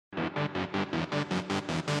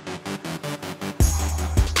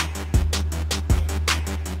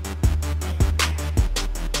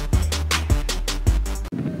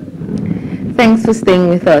Thanks for staying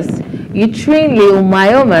with us. Uterine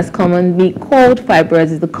leiomyomas, commonly called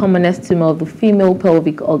fibroids, is the commonest tumor of the female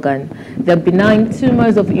pelvic organ. They are benign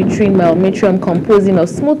tumors of uterine myometrium composing of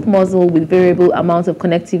smooth muscle with variable amounts of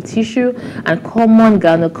connective tissue and common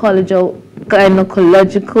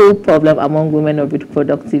gynecological problem among women of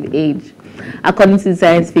reproductive age. According to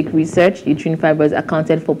scientific research, uterine fibroids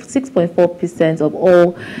accounted for 6.4% of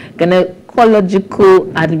all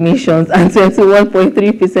gynecological admissions and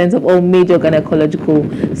 21.3% of all major gynecological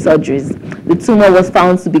surgeries. The tumor was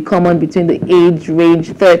found to be common between the age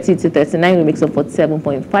range 30 to 39, which makes up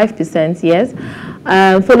 47.5%, yes,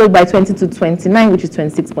 followed by 20 to 29, which is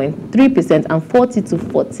 26.3%, and 40 to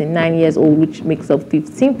 49 years old, which makes up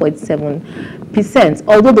 15.7%.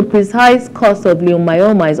 Although the precise cause of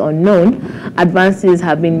leiomyoma is unknown, advances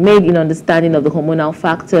have been made in understanding of the hormonal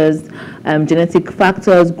factors, genetic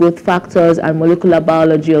factors, growth factors, and molecular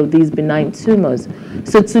biology of these benign tumors.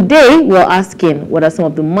 So today we're asking, what are some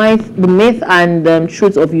of the myth and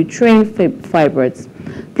truths of uterine fibroids?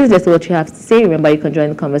 Please let us know what you have to say. Remember, you can join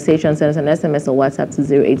the conversation, send us an SMS or WhatsApp to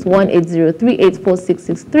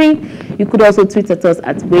 081-8038-4663. You could also tweet at us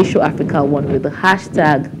at WayShowAfrica1 with the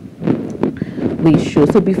hashtag WayShow.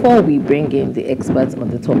 So before we bring in the experts on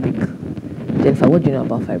the topic, Jennifer, what do you know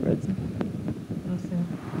about fibroids?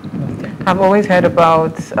 I've always heard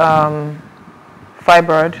about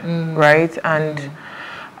fibroid, right? And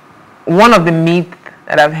one of the myths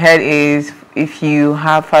that I've heard is if you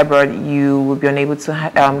have fibroid, you will be unable to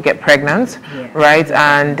get pregnant, right?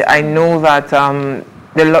 And I know that there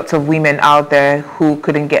are lots of women out there who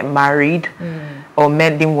couldn't get married, or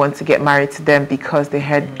men didn't want to get married to them because they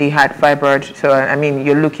had fibroid. So I mean,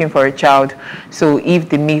 you're looking for a child. So if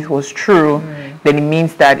the myth was true, then it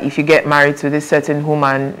means that if you get married to this certain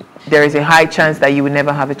woman, there is a high chance that you will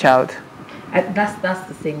never have a child. That's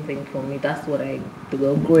the same thing for me. That's what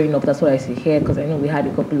growing up, that's what I see here, because I know we had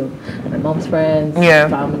a couple of my mom's friends,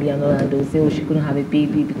 family and all, and they would say, oh, she couldn't have a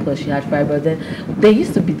baby because she had fibroids. Then there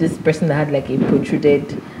used to be this person that had like a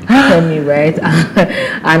protruded tummy, right?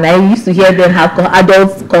 And I used to hear them have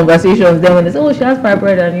adult conversations then when they say, oh, she has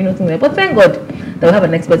fibroid, and you know, things like that. But thank God that we have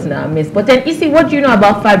an expert in our midst. But then, Isi, what do you know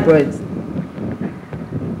about fibroids?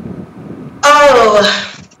 Oh,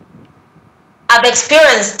 I've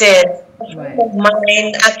experienced it. A friend of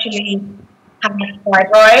mine actually had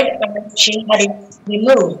fibroid and she had it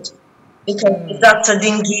removed because the doctor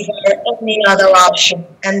didn't give her any other option.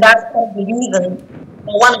 And that's one of the reasons,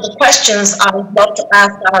 or one of the questions I would love to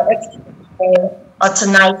ask our experts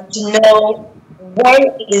tonight, to know, when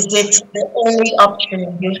is it the only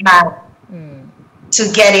option you have to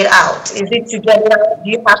get it out? Is it to get it out? Do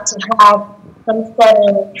you have to have some sort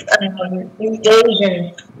of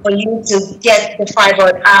invasion for you to get the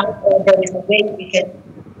fibroid out, or there is a way we can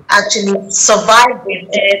actually survive with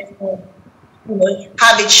it and, you know,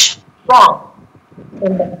 have it strong?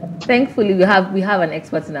 Thankfully, we have an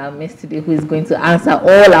expert in our midst today who is going to answer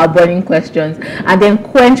all our burning questions and then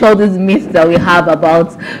quench all these myths that we have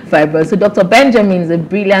about fibroids. So Dr. Benjamin is a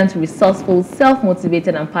brilliant, resourceful,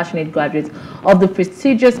 self-motivated and passionate graduate of the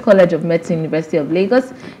prestigious College of Medicine, University of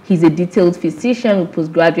Lagos. He's a detailed physician with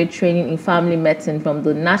postgraduate training in family medicine from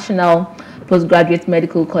the National Postgraduate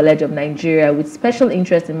Medical College of Nigeria with special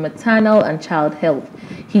interest in maternal and child health.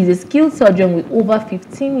 He's a skilled surgeon with over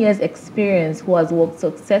 15 years experience who has worked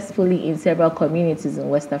successfully in several communities in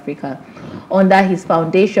West Africa. Under his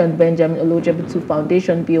foundation, Benjamin Olowojebutu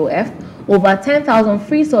Foundation, BOF, over 10,000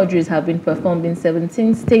 free surgeries have been performed in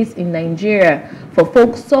 17 states in Nigeria for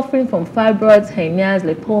folks suffering from fibroids, hernias,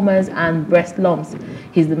 lipomas, and breast lumps.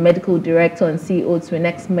 He's the medical director and CEO to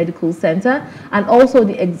Next Medical Center, and also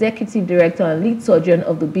the executive director and lead surgeon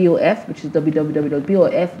of the BOF, which is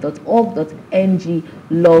www.bof.org.ng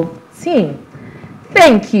Love Team.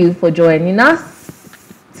 Thank you for joining us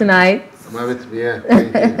tonight. I'm happy to be here.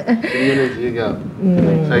 Thank you. You go.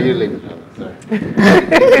 So you ladies, sorry.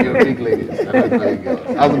 You're big ladies. I don't call you girls.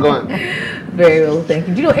 How's it going? Very well, thank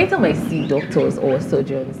you. Do you know, anytime I see doctors or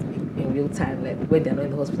surgeons in real time, like when they're not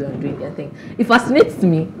in the hospital and doing their thing, it fascinates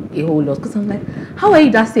me a whole lot, because I'm like, how are you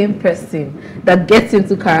that same person that gets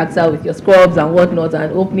into character with your scrubs and whatnot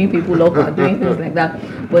and opening people up and doing things like that?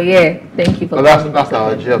 But yeah, thank you for coming. That's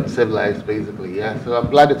our job, save lives, basically. Yeah. So I'm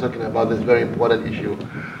glad you're talking about this very important issue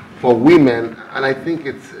for women, and I think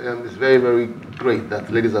it's very, very great that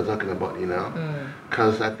ladies are talking about, you know,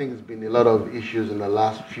 because I think it's been a lot of issues in the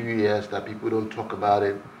last few years that people don't talk about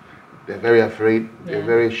it. They're very afraid. They're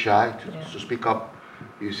very shy to speak up.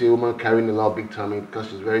 You see a woman carrying a lot of big tummy because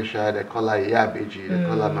she's very shy. They call her Yabeji, they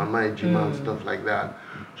call her Mama Ejima and stuff like that.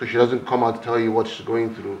 So she doesn't come out to tell you what she's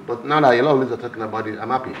going through. But now that a lot of ladies are talking about it, I'm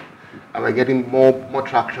happy. and we're getting more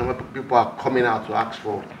traction. Where people are coming out to ask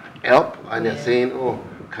for help, and they're saying, "Oh,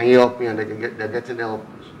 can you help me?" And they're getting help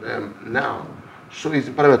now. So it's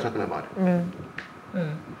important we're talking about it.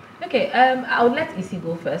 Okay, I would let Isi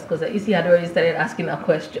go first because Isi had already started asking her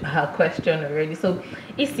question already. So,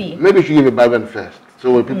 Isi, maybe you should give a background first,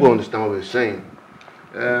 so people understand what we're saying.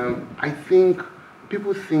 I think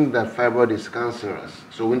people think that fibroid is cancerous,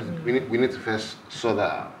 so we need to first sort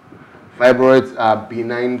that out. Fibroids are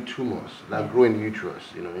benign tumors that grow in the uterus,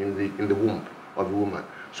 in the womb of a woman.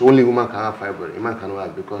 So only women can have fibroid. A man cannot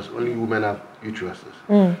have, because only women have uteruses.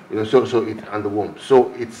 So it's and the womb.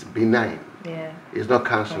 So it's benign. Yeah. It's not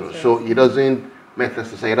cancerous. So it doesn't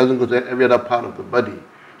metastasize. It doesn't go to every other part of the body.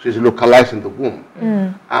 So it's localized in the womb.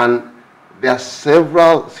 And there are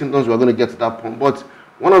several symptoms. We're going to get to that point. But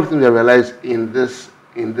one of the things I realized in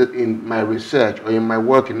my research or in my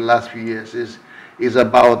work in the last few years is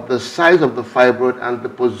about the size of the fibroid and the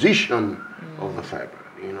position of the fibroid.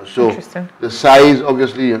 So the size,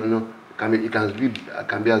 obviously, can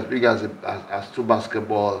be as big as 2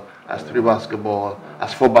 basketball, as 3 basketball,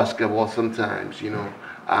 as 4 basketball sometimes,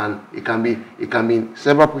 and it can be in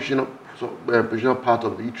several positional parts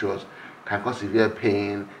of the uterus. Can cause severe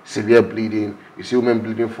pain, severe bleeding. You see women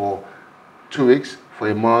bleeding for 2 weeks, for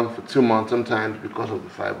a month, for 2 months sometimes because of the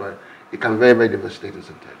fibroid. It can be very, very devastating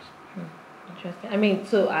sometimes. Interesting. I mean,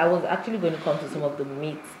 so I was actually going to come to some of the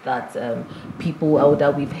myths that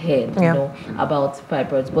that we've heard, about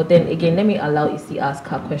fibroids. But then again, let me allow Isi ask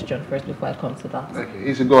her question first before I come to that. Okay,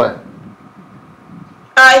 Isi, go ahead.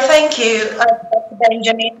 Thank you, Dr.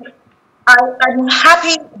 Benjamin. I'm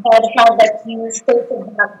happy by the fact that you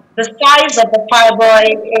stated that the size of the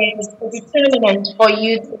fibroid is a determinant for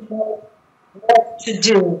you to know what to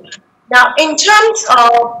do. Now, in terms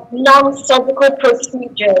of non-surgical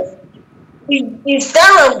procedures, is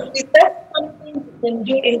there something you can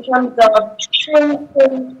do in terms of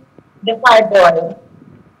shrinking the fibroid?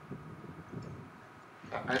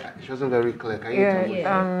 It wasn't very clear. Can you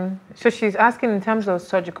tell me? So she's asking, in terms of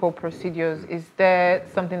surgical procedures, is there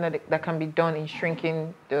something that can be done in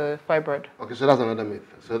shrinking the fibroid? Okay, so that's another myth.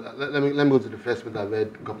 So let me go to the first myth I've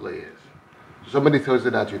read a couple of years. So somebody tells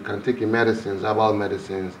you that you can take medicines, herbal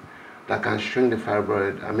medicines, that can shrink the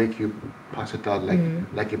fibroid and make you pass it out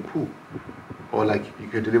like a poo, or like you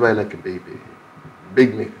could deliver it like a baby.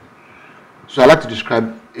 Big myth. So I like to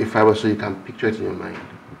describe a fibroid so you can picture it in your mind.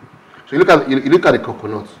 So you look at a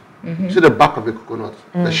coconut. You see the back of a coconut,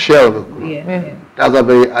 the shell of a coconut. That's how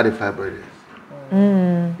very hard a fibroid is.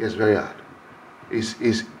 It's very hard.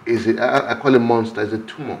 I call it monster. It's a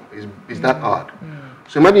tumor. It's that hard.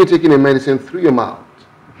 So imagine you're taking a medicine through your mouth,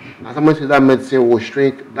 and somebody says that medicine will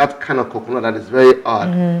shrink that kind of coconut that is very hard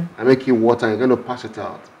and make you water, and you're going to pass it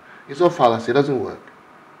out. It's all fallacy. It doesn't work.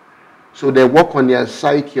 So they work on their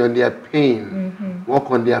psyche, on their pain,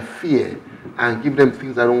 work on their fear, and give them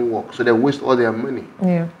things that don't work. So they waste all their money.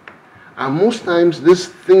 Yeah. And most times, these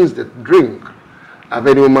things that drink, I've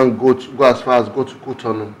had a woman go as far as go to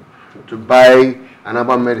Cotonou to buy an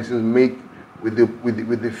herbal medicine made with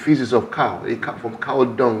the feces of cow, from cow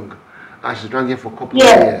dung, and she's drank it for a couple of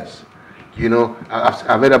years.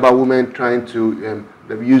 I've heard about women trying to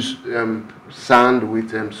they use sand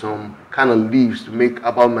with some kind of leaves to make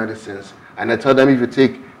herbal medicines, and I tell them if you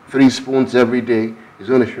take 3 spoons every day, it's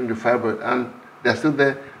going to shrink the fibroid, and they're still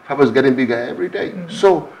there. Fibroid is getting bigger every day.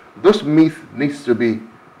 So those myths needs to be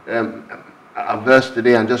averse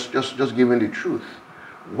today and just giving the truth.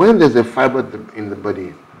 When there's a fibroid in the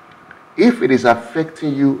body, if it is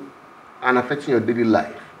affecting you and affecting your daily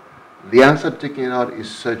life, the answer to taking it out is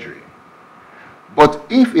surgery. But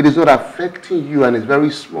if it is not affecting you and is very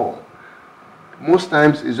small, most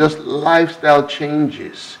times it's just lifestyle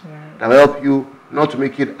changes that will help you not to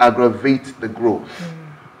make it aggravate the growth.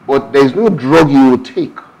 But there is no drug you will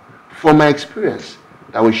take, from my experience,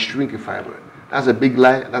 that will shrink a fibroid. That's a big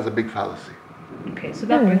lie. That's a big fallacy. Okay, so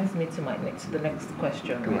that brings me to the next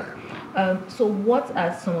question. Right? So what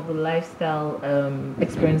are some of the lifestyle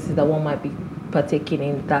experiences that one might be partaking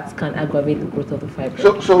in that can aggravate the growth of the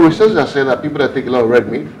fibroid? So researchers are saying that people that take a lot of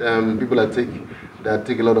red meat, people that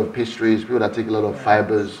take a lot of pastries, people that take a lot of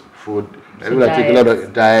fibers, food, people that take a lot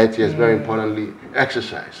of diet, yes, very importantly,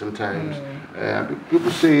 exercise sometimes. People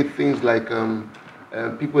say things like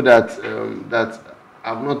people that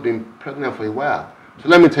have not been pregnant for a while. So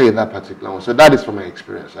let me tell you that particular one. So that is from my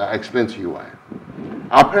experience. I'll explain to you why.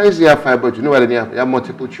 Our parents have fibroids. You know why they have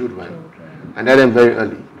multiple children. And they're them very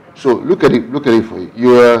early. So look at it for you.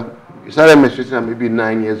 You started menstruating at maybe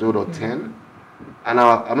 9 years old or 10.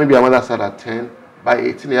 And maybe our mother started at 10. By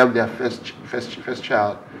 18 they have their first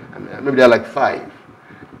child. And maybe they're like 5.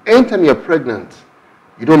 Anytime you're pregnant,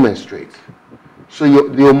 you don't menstruate. So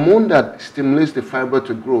the hormone that stimulates the fibroid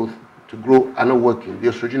to grow are not working. The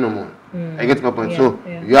estrogen hormone. I get my point. So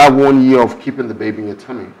you have 1 year of keeping the baby in your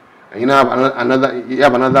tummy, and you now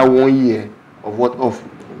have another 1 year of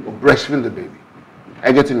breastfeeding the baby.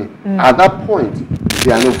 I get me. At that point,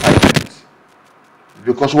 there are no fibroids.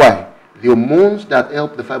 Because why? The hormones that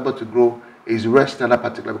help the fiber to grow is resting at that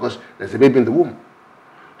particular, because there's a baby in the womb.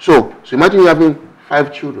 So imagine you having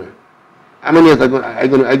 5 children. How many years are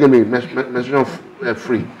going to be menstruation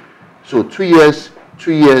free? So 2 years,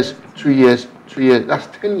 2 years, 2 years, 2 years. That's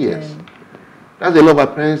 10 years. That's a lot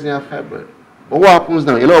of parents that have fibroid. But what happens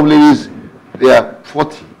now? A lot of ladies, they are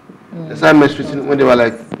 40. They started menstruating when they were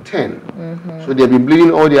like 10. So they've been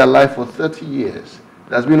bleeding all their life for 30 years.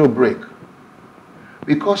 There's been no break.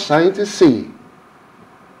 Because scientists say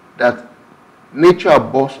that nature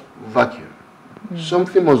abhors vacuum.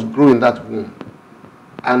 Something must grow in that womb.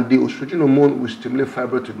 And the estrogen hormone will stimulate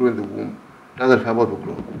fibroid to grow in the womb. That's how the fibroid will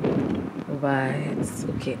grow. Right.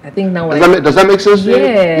 Okay. I think now. Does that make sense?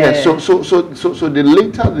 Yeah. Yeah. So the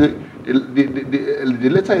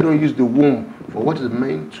later you don't use the womb for what it's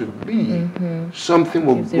meant to be, something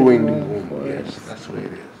will grow in the womb. Yes, that's the way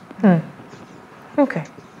it is. Okay.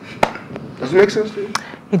 Does it make sense to you?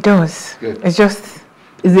 It does. Good. It's just.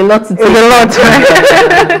 It's a lot to take. It's a lot.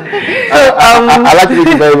 I like to make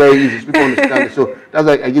it very, very easy so people understand it. So that's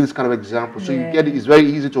why I give this kind of example. So you get it. It's very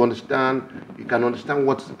easy to understand. You can understand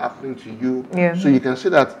what's happening to you. Yeah. So you can see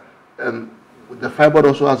that the fibroid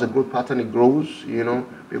also has a growth pattern. It grows,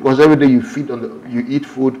 because every day you eat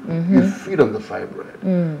food, you feed on the fibroid.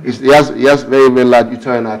 It has very, very large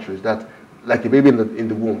uterine arteries that, like a baby in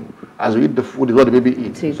the womb. As we eat the food is what the baby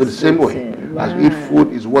eats. So the same way, as we eat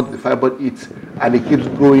food is what the fibroid eats, and it keeps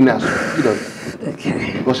growing as we feed on it.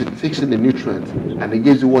 Okay. Because it takes in the nutrient and it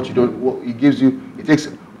gives you what you don't. It takes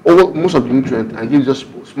over most of the nutrient and gives just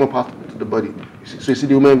small part to the body. So you see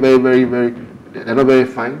the women very, very, very. They're not very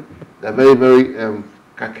fine. They're very, very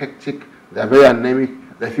cachectic. They're very anemic.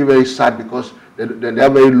 They feel very sad because they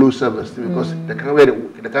have very low self-esteem because they can't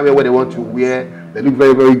wear what they want to wear. They look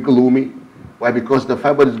very, very gloomy. Why? Because the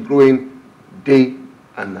fiber is growing day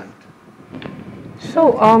and night.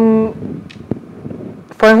 So,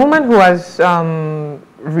 for a woman who has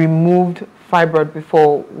removed fibroid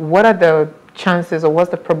before, what are the chances or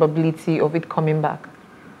what's the probability of it coming back?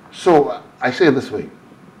 So, I say it this way.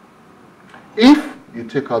 If you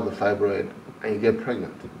take out the fibroid and you get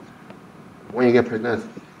pregnant, when you get pregnant,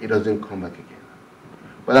 it doesn't come back again.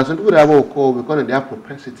 But there's some people that have what we call, they have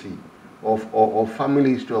propensity or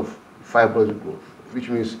family history of fibroid growth, which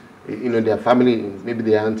means, their family, maybe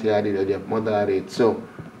their auntie had it or their mother had it. So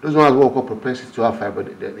those ones have what we call propensity to have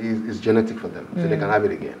fibroid. Is genetic for them, so they can have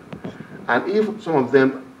it again. And if some of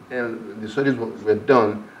them, the studies were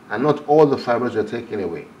done, and not all the fibroids were taken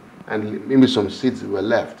away, and maybe some seeds were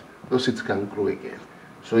left, those seeds can grow again.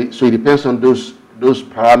 So it depends on those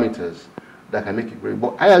parameters that can make it grow.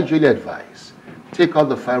 But I usually advise, take out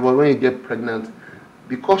the fibroid when you get pregnant,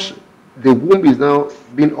 because the womb is now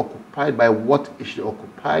being occupied by what it should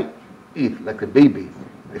occupy it, like a baby.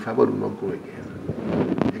 The fibroid will not grow again.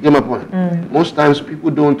 You get my point? Most times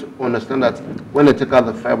people don't understand that when they take out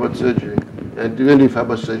the fibroid surgery, and during the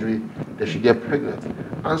fibroid surgery, they should get pregnant.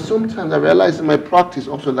 And sometimes I realize in my practice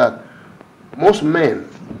also that most men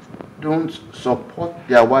don't support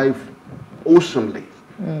their wife awesomely.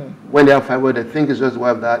 When they have fibroid, they think it's just the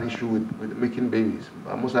wife that issue with making babies.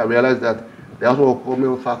 But most I realize that they also call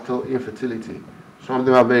male factor infertility. Some of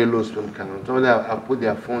them have very low sperm count. Some of them have put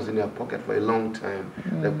their phones in their pocket for a long time.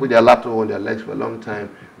 They put their laptop on their legs for a long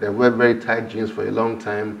time. They wear very tight jeans for a long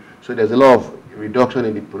time. So there's a lot of reduction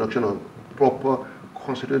in the production of proper,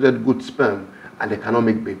 concentrated, good sperm, and they cannot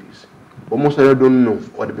make babies. But most of them don't know,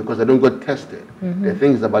 or because they don't get tested. They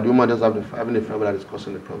think it's about the woman just having a fibroid that is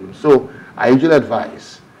causing the problem. So I usually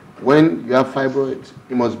advise, when you have fibroids,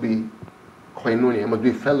 it must be koinonia, it must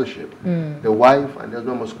be fellowship. The wife and the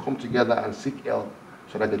husband must come together and seek help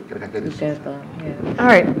so that they can get this. All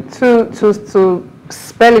right, to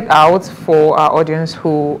spell it out for our audience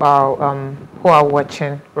who are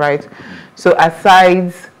watching, right? So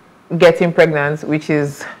aside getting pregnant, which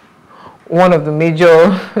is one of the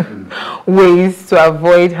major ways to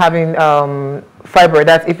avoid having fibroid,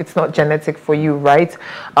 that's if it's not genetic for you, right?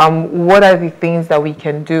 What are the things that we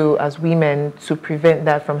can do as women to prevent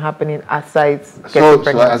that from happening aside getting pregnant?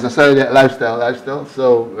 So as I said, lifestyle.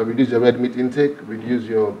 So reduce your red meat intake, reduce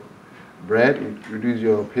your bread, reduce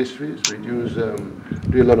your pastries, reduce,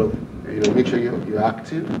 do a lot of, make sure you're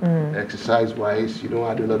active, exercise-wise, you don't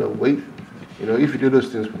add a lot of weight. If you do those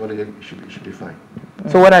things, you should be fine.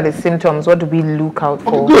 So what are the symptoms? What do we look out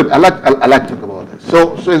for? Okay, good. I like to talk about this.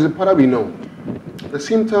 So it's important we know. The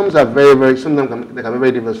symptoms are sometimes they can be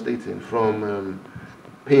very devastating, from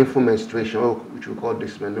painful menstruation, which we call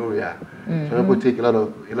dysmenorrhea. Some people take a lot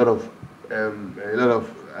of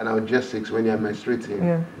analgesics when they are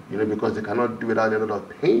menstruating, because they cannot do without a lot of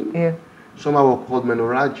pain. Yeah. Some are called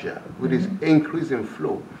menorrhagia, which is increase in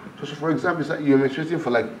flow. So for example, you're menstruating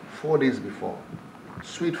for like 4 days before,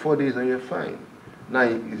 sweet 4 days, and you're fine. Now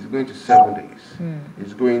it's going to 7 days.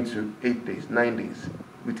 It's going to 8 days, 9 days,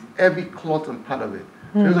 with every clot and part of it.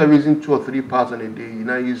 So instead of using 2 or 3 parts on a day, you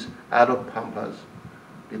now use adult Pampers,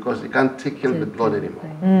 because they can't take in the blood anymore.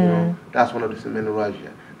 That's one of the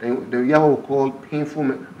menorrhagia. Then you have what we call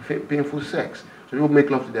painful sex. So people make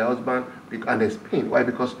love to their husband, and there's pain. Why?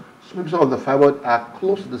 Because some of the fibroids are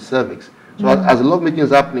close to the cervix. So as the love making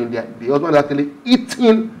is happening, the husband is actually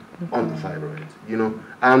eating on the fibroids,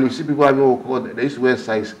 And you see people having what we call, they used to wear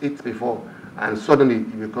size 8 before, and suddenly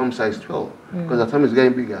it becomes size 12, because the time is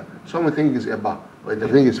getting bigger. Some will think it's eba, but they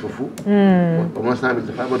think it's fufu. But most times it's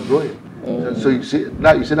the fibroid growing. So you see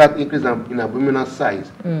that increase in abdominal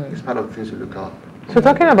size is part of the things you look at. So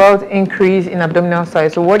talking about increase in abdominal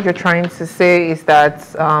size, so what you're trying to say is that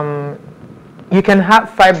you can have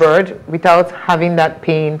fibroid without having that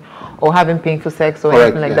pain or having painful sex or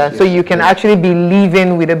anything like that. So you can actually be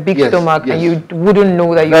living with a big stomach and you wouldn't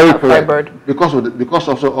know that you have fibroid. Because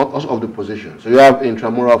also of the position. So you have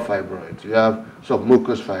intramural fibroids, you have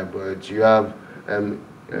submucous fibroids, you have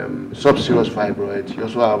subserous fibroids, you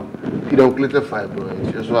also have pedunculated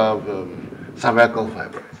fibroids, you also have cervical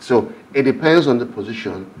fibroids. So it depends on the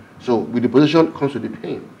position. So with the position comes with the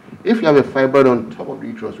pain. If you have a fibroid on top of the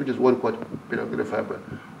uterus, which is what we call pedunculated fibroid,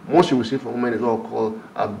 most you will see from women is what we call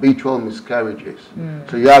habitual miscarriages.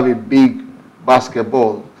 So you have a big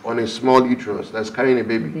basketball on a small uterus that's carrying a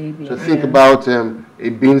baby. So think about a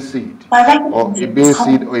bean seed,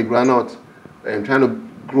 or a granite, and trying to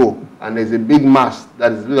grow, and there's a big mass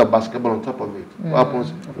that is like a basketball on top of it. What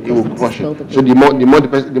happens? It will crush it. So the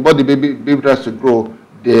more the baby tries to grow,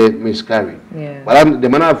 they miscarry. But they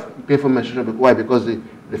might have painful menstruation. Why? Because the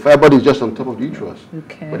fibroid is just on top of the uterus,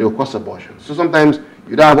 but it will cause abortion. So sometimes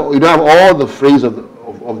you don't have all the phrase of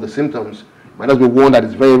the symptoms. It might just be one that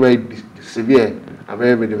is very, very severe and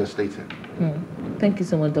very, very devastating. Thank you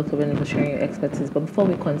so much, Dr. Benjamin, for sharing your expertise. But before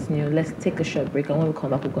we continue, let's take a short break, and when we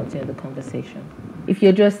come back, we'll continue the conversation. If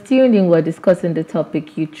you're just tuned in, we're discussing the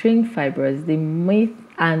topic uterine fibroids, the myth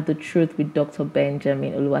and the truth, with Dr.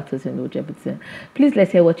 Benjamin Olowojebutu. Please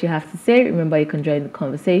let's hear what you have to say. Remember, you can join the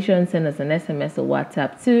conversation. Send us an SMS or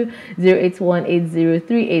WhatsApp to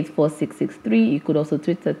 08180384663. You could also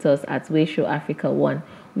tweet at us at WayShowAfrica1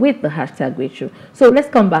 with the hashtag WayShow. So let's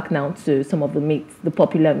come back now to some of the myths, the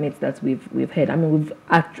popular myths that we've heard. I mean, we've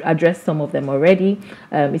addressed some of them already.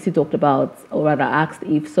 Issy talked about, or rather asked,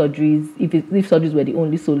 if surgeries were the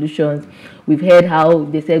only solutions. We've heard how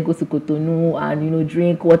they said go to Cotonou and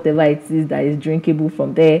drink whatever it is that is drinkable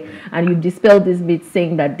from there, and you've dispelled this myth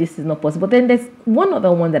saying that this is not possible. Then there's one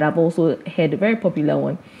other one that I've also heard, a very popular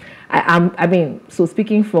one. So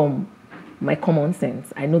speaking from my common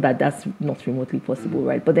sense, I know that that's not remotely possible,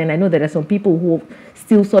 right? But then I know that there are some people who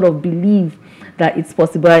still sort of believe that it's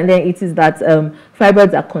possible, and then it is that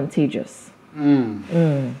fibroids are contagious.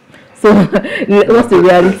 So what's the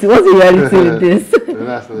reality? What's the reality with this? No,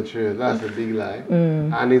 that's not true. That's a big lie.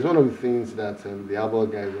 And it's one of the things that the herbal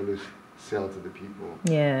guys always sell to the people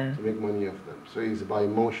to make money off them. So it's about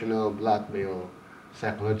emotional blackmail,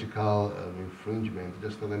 psychological infringement,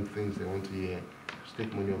 just tell them things they want to hear, just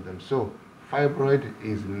take money off them. So fibroid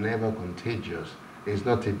is never contagious. It's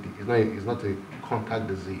not a contact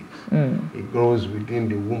disease. It grows within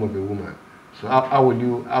the womb of a woman. So how will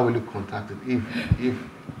you contact it if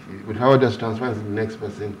with how just transfer to the next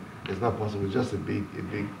person? It's not possible. It's just a big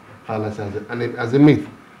fallacy as a myth.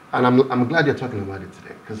 And I'm glad you're talking about it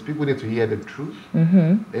today, because people need to hear the truth.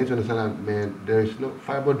 They need to understand that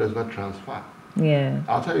fibroid does not transfer.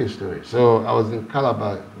 I'll tell you a story. So I was in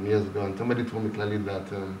Calabar years ago, and somebody told me clearly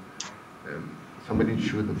that somebody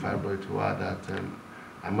showed the fibroid to her that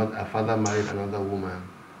her father married another woman,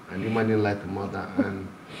 and the woman didn't like the mother, and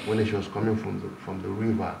when she was coming from the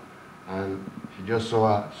river, and she just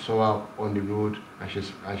saw her on the road, and she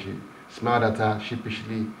smiled at her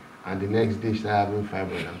sheepishly, and the next day she started having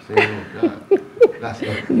fibroid. I'm saying, oh God, that's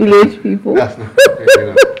not village people. That's not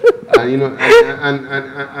okay,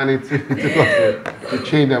 and it took us to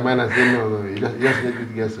change their mind and say, no, you just need to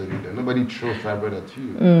get solution. Nobody throws fibroid at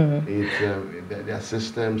you. There are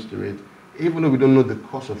systems to it. Even though we don't know the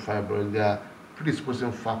cause of fibroid, there are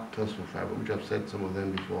predisposing factors for fibroid, which I've said some of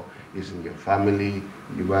them before, is in your family.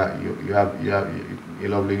 You have a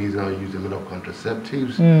lot of ladies now use a lot of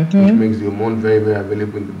contraceptives, which makes the hormone very, very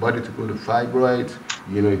available in the body to go to fibroids.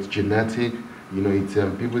 You know, it's genetic. You know, it's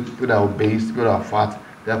people that are obese, people that are fat,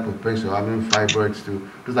 they are propensity of having fibroids too.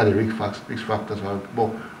 Those are the risk factors. But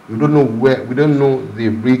we don't know we don't know the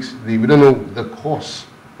risks, we don't know the cause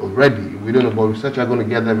already. We don't know, but researchers are going to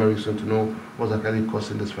get there very soon to know what's actually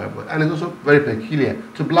causing this fibroid. And it's also very peculiar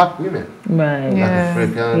to black women. Right. Black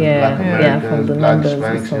Africans, black Americans, black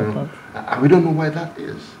Hispanics, you know. And we don't know why that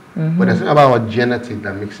is. But there's something about our genetic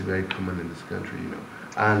that makes it very common in this country, you know.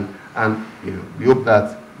 And you know, we hope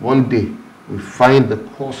that one day we find the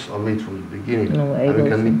cause of it from the beginning and we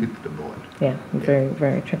can nip it to the bud. Yeah, very,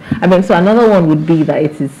 very true. I mean, so another one would be that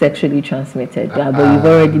it is sexually transmitted. But you've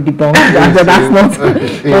already debunked that. So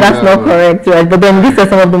that's not correct. Right? But then these are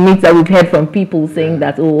some of the myths that we've heard from people saying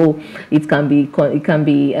that it's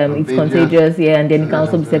contagious, and then it can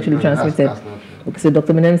also be sexually transmitted. That's not true. Okay, so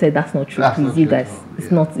Dr. Benjamin said that's not true. That's Please, not you true guys,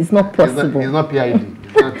 at all. it's not possible. It's not PID.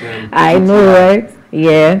 It's not, I know, right?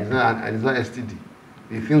 Yeah. It's not STD.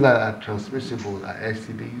 The things that are transmissible are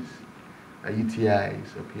STDs,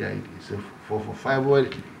 UTIs, or PID. So for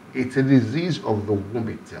fibroid, it's a disease of the womb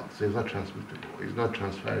itself. So it's not transmissible. It's not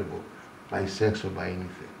transferable by sex or by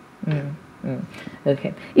anything.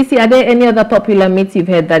 Okay. Isi, are there any other popular myths you've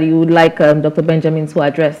heard that you would like Dr. Benjamin to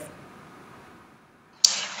address?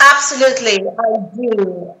 Absolutely, I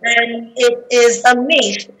do. And it is a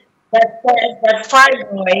myth that says that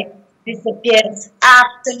fibroid disappears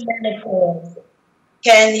after menopause.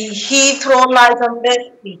 Can he throw light on this,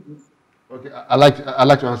 please? Okay, I'd like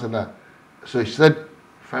to answer that. So she said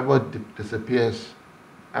fibroid disappears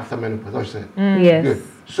after menopause. What she said? Yes. Good.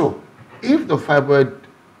 So if the fibroid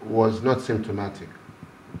was not symptomatic,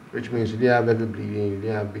 which means you didn't have heavy bleeding, you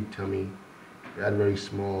didn't have big tummy, you had very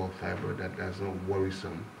small fibroid that's not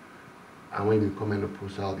worrisome, and when you become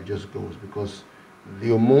menopausal, it just goes, because the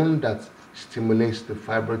hormone that stimulates the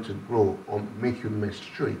fibroid to grow or make you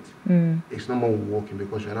menstruate it's no more working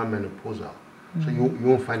because you're not menopausal. So you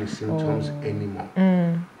won't find the symptoms anymore.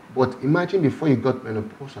 But imagine before you got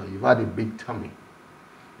menopausal, you've had a big tummy,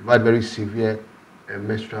 you've had very severe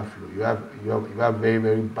menstrual flow, you have very,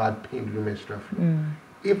 very bad pain during menstrual flow.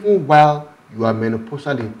 Even while you are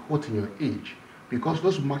menopausal in quoting your age, because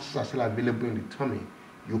those masses are still available in the tummy,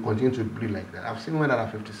 you continue to bleed like that. I've seen women that are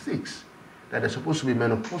 56 that they're supposed to be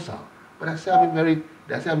menopausal, but they're still having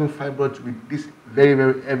fibroids with this very,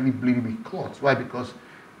 very heavy bleeding with clots. Why? Because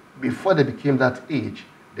before they became that age,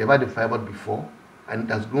 they've had the fibroid before, and it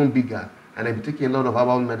has grown bigger, and they've taken a lot of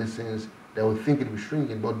herbal medicines. They will think it will be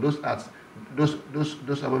shrinking, but those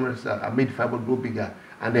herbal medicines have made fibroid grow bigger,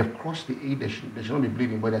 and they've crossed the age. They should not be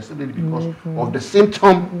bleeding, but they're still bleeding because of the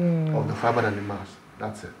symptom of the fibroid and the mass.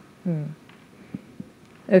 That's it.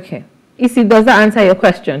 Okay. Isi, does that answer your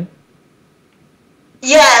question?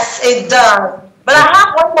 Yes, it does. But I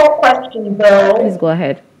have one more question, though. Please go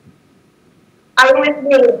ahead. Are you with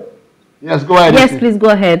me? Yes, go ahead. Yes, please go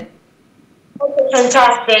ahead. Okay,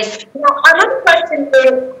 fantastic. Now, another question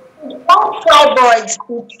is, should all fibroids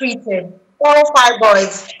be treated? All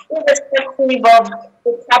fibroids, irrespective of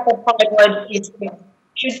the type of fibroid it is.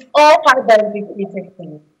 Should all fibroids be treated,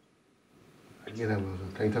 please? Can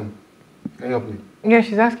you help me? Yeah,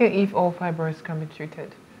 she's asking if all fibroids can be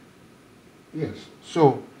treated. Yes.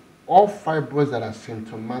 So all fibroids that are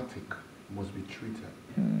symptomatic must be treated.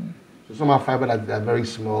 So some are fibroids that are very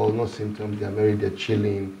small, no symptoms, they're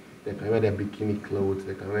chilling, they can wear their bikini clothes,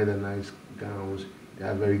 they can wear their nice gowns, they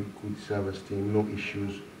have very good self-esteem, no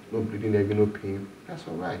issues, no bleeding, no pain. That's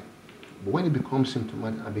all right. But when it becomes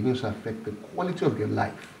symptomatic and begins to affect the quality of their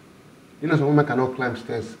life, you know, some women cannot climb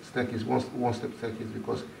staircase, one step staircase,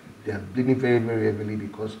 because they are bleeding very, very heavily,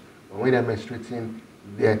 because when they're menstruating,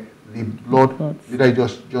 the blood literally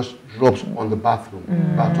just drops on the bathtub,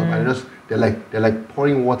 and they're like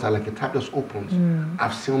pouring water, like a tap just opens.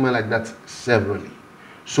 I've seen women like that severally.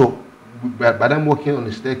 So by them walking on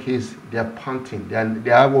the staircase, they're panting, they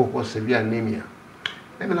have what we call severe anemia.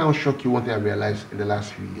 Let me now shock you one thing I realized in the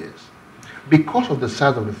last few years. Because of the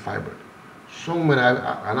size of the fibroid, some women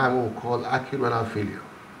have what we call acute renal failure.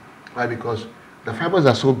 Why? Because the fibroids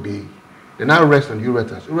are so big, they now rest on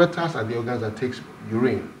ureters. Ureters are the organs that takes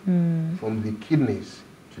urine from the kidneys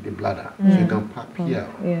to the bladder, so you can pack pee out.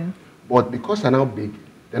 But because they're now big,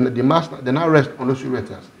 then they now rest on those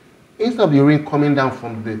ureters. Instead of the urine coming down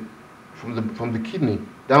from the kidney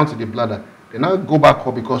down to the bladder, they now go back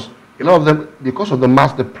up, because a lot of them, because of the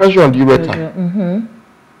mass, the pressure on the ureter,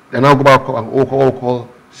 they now go back up and what we call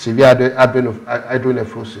severe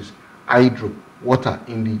hydronephrosis, hydro, water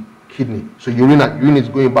in the kidney. So urine is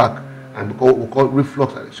going back, and we call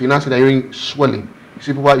reflux. So you now see the urine swelling.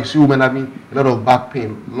 You see women having a lot of back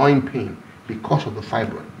pain, loin pain, because of the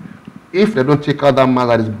fibroid. If they don't take out that mass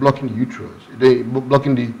that is blocking the uterus,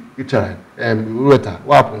 blocking the uterine, ureter,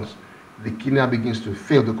 what happens? The kidney begins to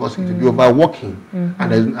fail because it will be overworking,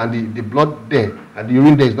 and the blood there and the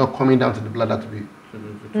urine there is not coming down to the bladder to be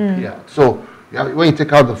clear out. So when you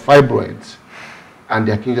take out the fibroids, and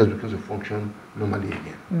their kidney just begins to function normally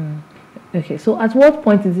again. Okay, so at what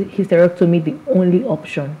point is hysterectomy the only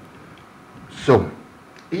option? So,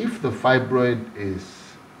 if the fibroid is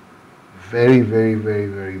very, very, very,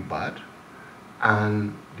 very bad,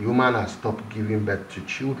 and the woman has stopped giving birth to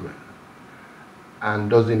children and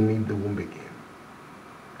doesn't need the womb again,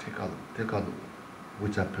 take out the womb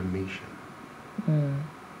with her permission.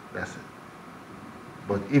 That's it.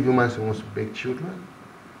 But if a man wants to beg children,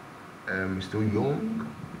 still young,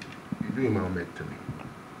 you do a mammectomy.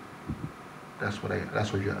 That's what I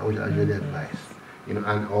usually advise. You know,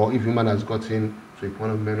 and or if a man has gotten to a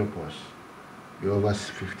point of menopause, you're over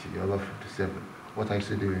 50, you're over 57. What are you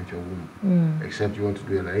still doing with your womb? Except you want to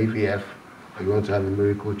do an IVF, or you want to have a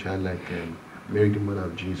miracle child like Mary, the mother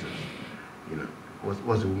of Jesus. You know,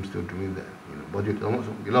 what's the womb still doing there? You know, but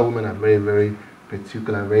a lot of women are very, very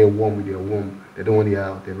particular and very warm with their womb. They don't want it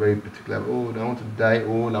out. They're very particular. Oh, I want to die.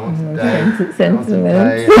 Oh, I want to die. I want to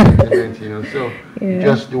die. Sentiment, you know. So you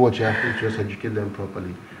just do what you have to, just educate them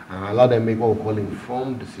properly and allow them make what we call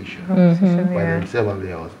informed decisions by themselves and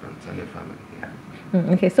their husbands and their family.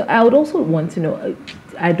 Okay, so I would also want to know.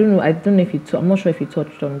 I don't know if you. I'm not sure if you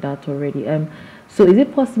touched on that already. So is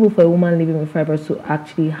it possible for a woman living with fibroids to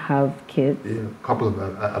actually have kids? Yeah, a couple of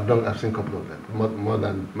them. I've seen a couple of them. More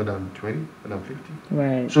than 20, more than 50.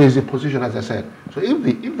 Right. So it's a position, as I said. So if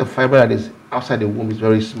the fibroid that is outside the womb is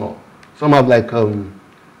very small, some have maybe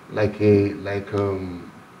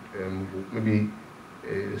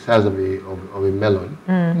the size of a melon,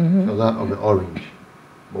 so that of an orange.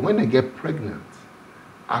 But when they get pregnant,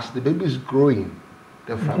 as the baby is growing,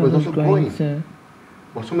 the fibroid is also growing.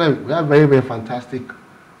 But sometimes we have very, very fantastic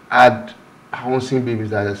bouncing babies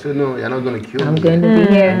that say, no, you're not going to kill me. I'm going to be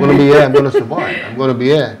here. I'm going to be here. I'm going to survive. I'm going to be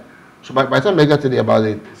here. So by the time they get to about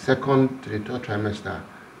the second to the third trimester,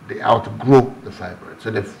 they outgrow the fibroid.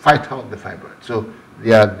 So they fight out the fibroid. So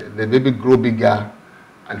the baby grow bigger,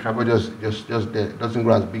 and the fibroid just there. It doesn't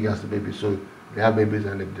grow as big as the baby. So they have babies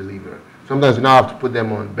and they deliver. Sometimes you now have to put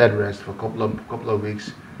them on bed rest for a couple of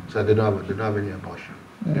weeks so they don't have any abortion.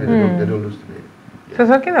 They don't lose the baby. Yeah. So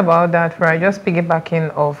talking about that, right, just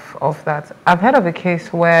piggybacking off that, I've heard of a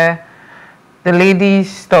case where the lady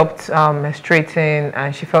stopped menstruating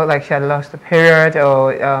and she felt like she had lost a period,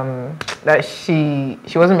 or that she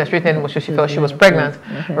wasn't menstruating anymore, so she felt she was pregnant,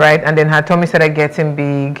 right? And then her tummy started getting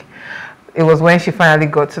big. It was when she finally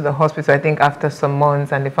got to the hospital, I think after some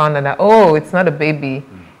months, and they found out that, oh, it's not a baby.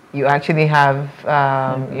 You actually have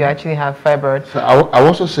fibroids. So I'll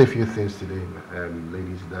also say a few things today,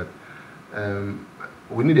 ladies, that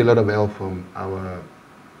we need a lot of help from our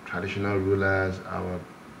traditional rulers, our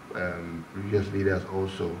religious leaders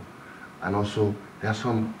also. And also, there are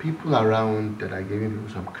some people around that are giving people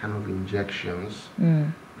some kind of injections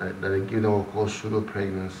that they give them what we call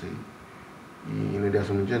pseudo-pregnancy. You know, there's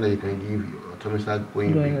some injections that you can give, your tummy start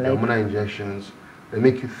going big. Like hormonal injections, they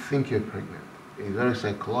make you think you're pregnant. It's very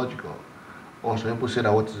psychological. Also, people say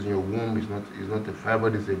that what is in your womb is not a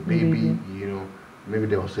fibroid, it's a baby. You know, maybe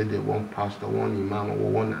they will say that one pastor, one imam, or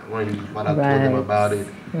one religious father told them about it.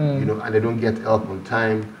 You know, and they don't get help on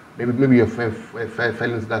time. Maybe your friend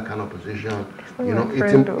fell into that kind of position. You know,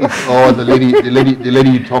 it's all the lady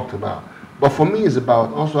you talked about. But for me, it's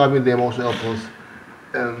about also having them also help us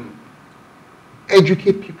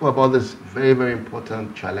educate people about this very, very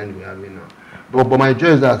important challenge we have now. But my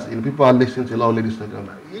joy is that people are listening to a lot of ladies talking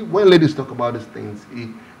about it. When ladies talk about these things,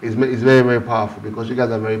 it's very, very powerful, because you guys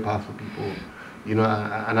are very powerful people. You know,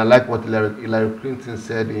 and I like what Hillary Clinton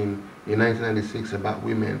said in 1996 about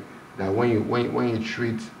women, that when you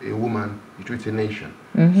treat a woman, you treat a nation.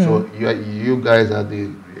 So you guys are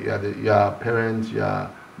your parents, your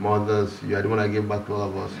mothers, you are the one that gave back to all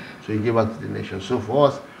of us. So you give back to the nation. So for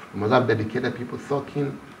us, we must have dedicated people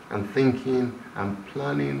talking and thinking and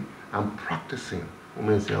planning and practicing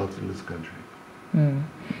women's health in this country.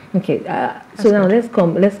 Okay, so now let's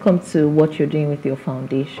come to what you're doing with your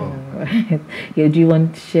foundation. Right? Yeah, do you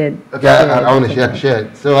want to share? Okay, I want to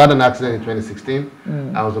share. So I had an accident in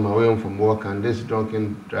 2016. I was on my way home from work, and this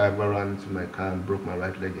drunken driver ran into my car and broke my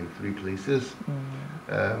right leg in 3 places.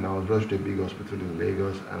 I was rushed to a big hospital in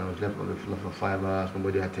Lagos, and I was left on the floor for 5 hours.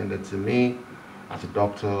 Nobody attended to me. As a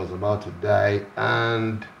doctor, I was about to die,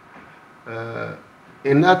 and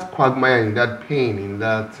in that quagmire, in that pain, in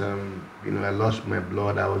that I lost my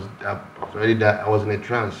blood. I was already that I was in a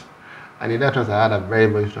trance, and in that trance, I had a very,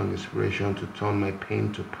 very strong inspiration to turn my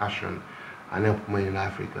pain to passion and help women in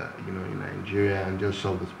Africa, in Nigeria, and just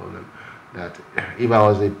solve this problem. That if I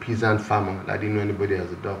was a peasant farmer that didn't know anybody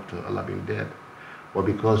as a doctor, I'd have been dead. But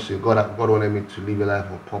because God wanted me to live a life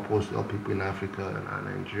of purpose, to help people in Africa and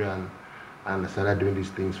Nigeria, and I started doing these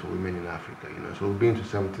things for women in Africa. So we've been to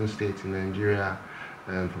 17 states in Nigeria,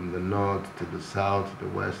 from the north to the south, to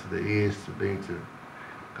the west, to the east. We've been to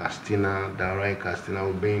Castina, Darai, Castina.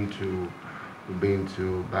 We've been to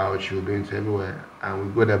Bauchi. We've been to everywhere, and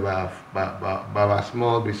we go there by our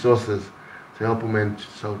small resources to help women to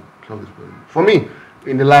solve this problem. For me,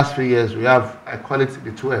 in the last 3 years, I call it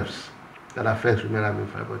the 2 Fs that affects women having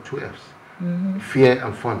fibroid. 2 Fs: fear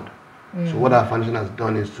and fund. So what our foundation has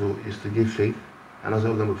done is to give faith and also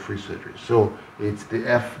help them with free surgery. So it's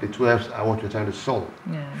the 2 Fs are what we're trying to solve.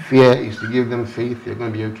 Yeah. Fear is to give them faith. You're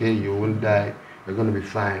going to be okay. You won't die. You're going to be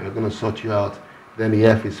fine. We're going to sort you out. Then the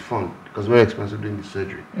F is fund, because it's very expensive doing the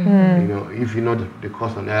surgery. If you know the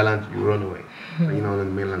cost on the island, you run away. On the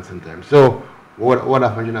mainland sometimes. So what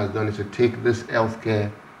our foundation has done is to take this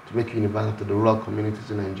healthcare to make it universal to the rural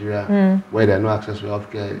communities in Nigeria, where there are no access to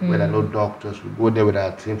healthcare, where there are no doctors. We go there with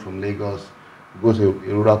our team from Lagos, go to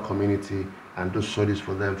a rural community and do studies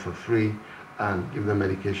for them for free and give them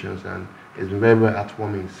medications. And it's been very, very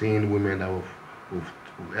heartwarming seeing women that we've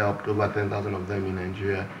helped, over 10,000 of them in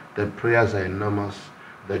Nigeria. The prayers are enormous.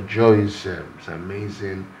 The joy is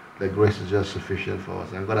amazing. The grace is just sufficient for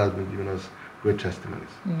us. And God has been giving us great testimonies.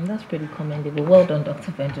 That's pretty commendable. Well done,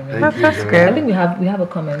 Dr. Benjamin. That's good. I think we have a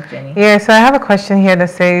comment, Jenny. Yeah, so I have a question here that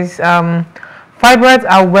says, fibroids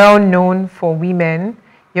are well known for women.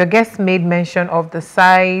 Your guest made mention of the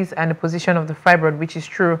size and the position of the fibroid, which is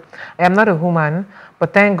true. I am not a woman,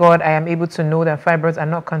 but thank God I am able to know that fibroids are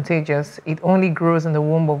not contagious. It only grows in the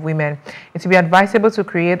womb of women. It would be advisable to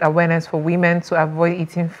create awareness for women to avoid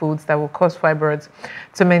eating foods that will cause fibroids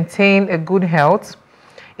to maintain a good health.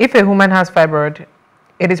 If a woman has fibroid,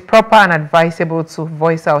 it is proper and advisable to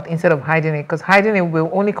voice out instead of hiding it, because hiding it will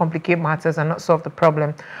only complicate matters and not solve the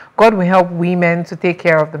problem. God will help women to take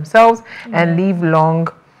care of themselves and live long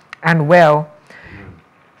and well.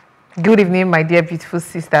 Good evening, my dear beautiful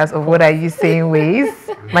sisters of What Are You Saying Ways.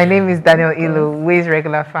 My name is Daniel Ilu, Ways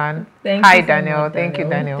regular fan. Hi, Daniel. Thank you,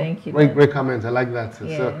 Daniel. Thank you. Great comments. I like that.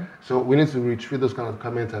 Yeah. So we need to retrieve those kind of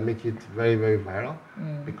comments and make it very, very viral,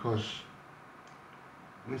 because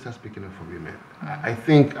we start speaking up for women. I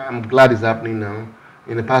think I'm glad it's happening now.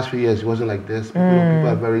 In the past few years, it wasn't like this. People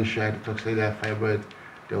are very shy to talk, say they have fibroid.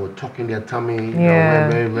 They were talking their tummy.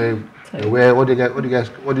 They wear what do you guys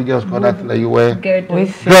call that thing that you wear? Get the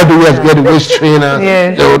waist trainer.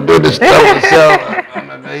 They will do the stuff themselves.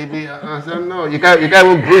 My baby. I said, no, you can't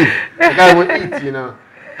even breathe. You can't even eat,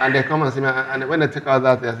 And they come and see me, and when they take out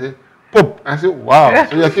that, they say, "Poop." I said, wow.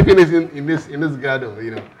 So you're keeping this in this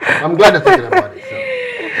garden, I'm glad they're talking about it. So.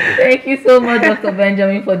 Thank you so much, Dr.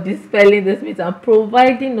 Benjamin, for dispelling this myth and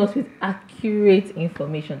providing us with accurate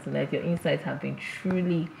information tonight. Your insights have been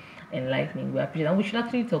truly enlightening. We appreciate it. And we should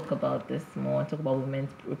actually talk about this more, talk about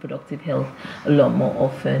women's reproductive health a lot more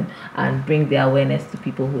often, and bring the awareness to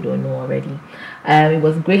people who don't know already. It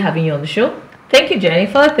was great having you on the show. Thank you,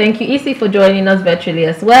 Jennifer. Thank you, Isi, for joining us virtually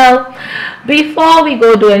as well. Before we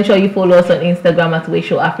go, do ensure you follow us on Instagram at Way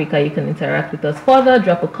Show Africa. You can interact with us further,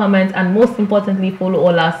 drop a comment, and most importantly, follow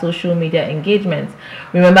all our social media engagements.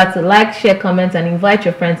 Remember to like, share, comment, and invite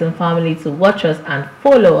your friends and family to watch us and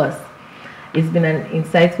follow us. It's been an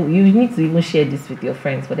insightful. You need to even share this with your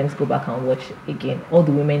friends for them to go back and watch again. All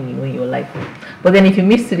the women you know in your life. But then if you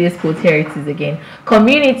miss today's quote, here it is again.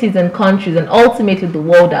 Communities and countries and ultimately the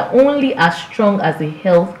world are only as strong as the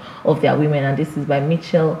health of their women. And this is by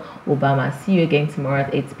Michelle Obama. See you again tomorrow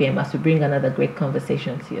at 8 p.m. as we bring another great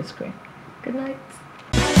conversation to your screen. Good night.